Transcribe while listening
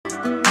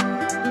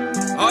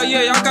Oh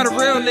yeah, y'all got a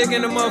real nigga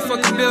in the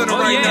motherfucking building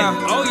now.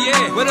 Oh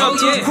yeah. What up,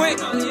 too quick?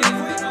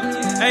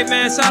 Hey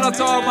man, shout out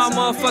to all my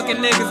motherfucking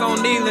niggas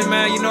on kneeling,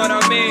 man. You know what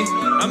I mean?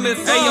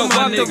 Hey yo,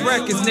 Gwopped Up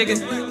records,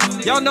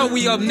 nigga. Y'all know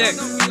we up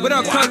next. What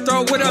up,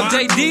 Cutthroat? What up,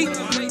 JD?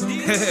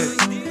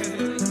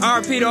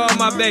 RP to all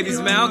my babies,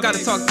 man. I don't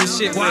gotta talk this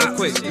shit real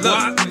quick.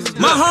 Look.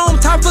 My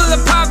hometown full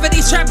of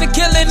poverty, traffic,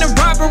 killing, and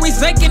robberies,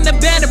 vacant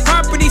abandoned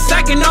property,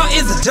 sacking all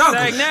is a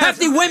jungle.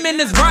 Hefty women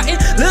is rotten,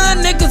 little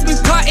niggas be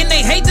plotting. They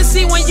hate to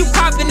see when you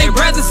poppin', they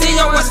rather see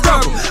your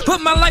struggle.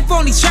 Put my life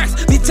on these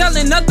tracks, be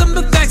telling nothing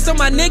but facts. So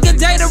my nigga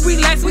day to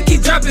relax, we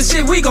keep dropping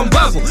shit, we gon'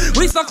 bubble.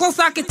 We so close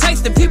I can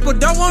taste it, people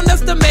don't want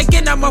us to make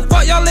it. I'ma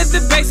fuck y'all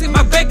living basic,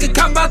 my bank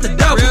account about to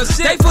double.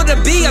 Stay for to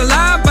be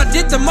alive, I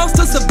did the most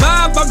to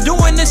survive. I'm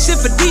doing this shit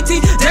for DT,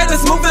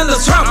 Davis moving the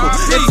trouble.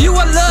 If you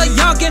a little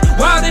youngin',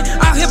 wildin',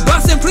 out here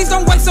bustin', please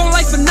don't waste your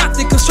life for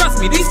nothing, cause trust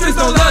me, these streets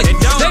don't love you.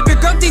 Baby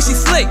girl think she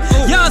slick,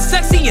 young,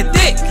 sexy, and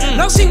thick.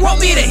 No, she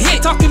want me to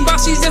hit, talking about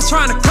she's just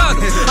trying to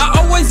cuddle.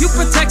 I always use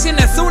protection,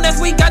 as soon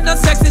as we got done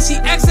sexing, she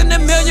asking a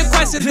million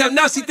questions, damn,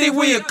 now she think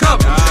we a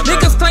couple.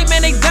 Niggas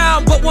claiming they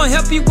down, but won't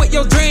help you with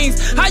your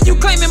dreams. How you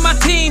claiming my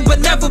team,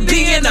 but never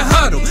be in a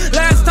huddle?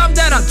 Last time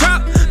that I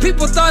dropped,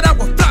 people thought I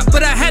would flop,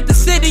 but I had to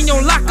sit in your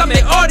lock, I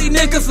made all these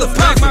niggas look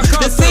puzzle.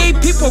 To see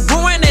people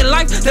ruin their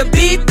life, to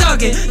be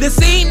thuggin'. To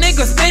see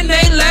niggas spend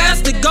their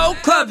last to go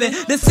clubbing.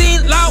 To see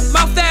loud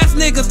mouth ass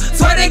niggas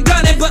swear they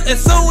gunning, but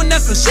as soon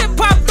as some shit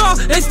popped off,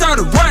 they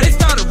started running.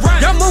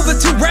 Y'all moving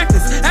too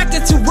reckless,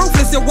 acting too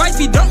ruthless. Your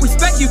wifey don't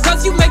respect you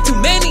cause you make too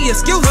many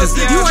excuses.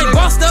 You ain't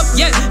bossed up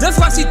yet, that's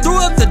why she threw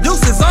up the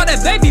deuces. All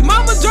that baby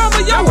mama drama,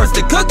 y'all worse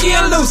than Cookie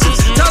and Lucius.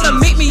 Tell her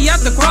meet me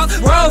at the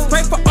crossroads,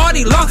 pray for all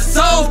these lost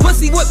souls.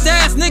 Pussy whipped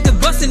ass niggas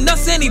busting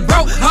nuts and he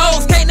broke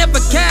hoes. Can't never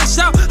cash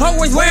out,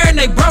 always wearing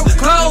they broke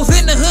clothes.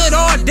 In the hood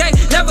all day,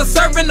 never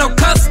serving no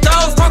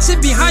custos. Talk shit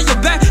behind your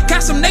back,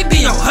 cash them, they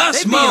be on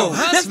hush mode.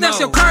 Let's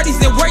snatch your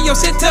cardies and wear your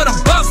shit till the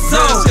buff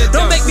sold.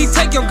 Don't make me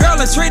take your girl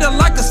and treat her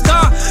like a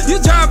star. You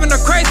driving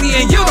her crazy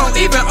and you don't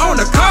even own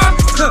a car.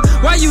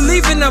 Why you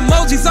leaving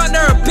emojis under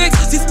her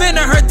pics? She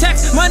spending her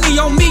tax money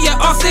on me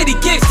at all city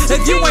kicks.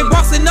 If you ain't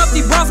bossing up,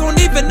 these bros won't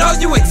even know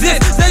you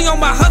exist. Stay on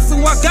my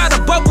hustle, I got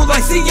a bubble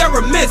like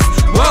Sierra Mist.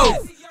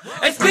 Whoa.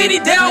 Hey Speedy,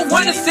 they don't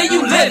wanna see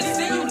you live.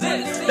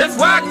 That's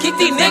why I keep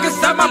these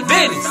niggas out my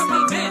business.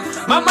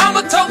 My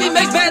mama told me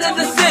make better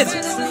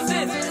decisions.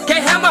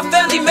 Can't have my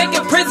family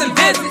making prison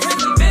visits.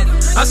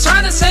 I'm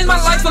trying to change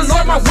my life, but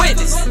Lord my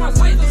witness.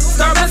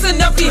 Start messing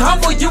up, be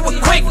humble, you a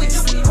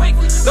quickness.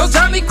 Don't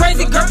drive me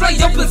crazy, girl, play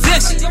your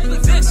position.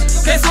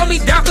 Can't slow me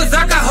down cause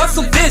I got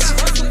hustle vision.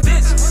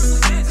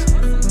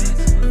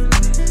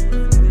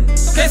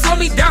 Can't slow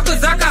me down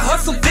cause I got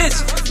hustle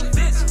vision.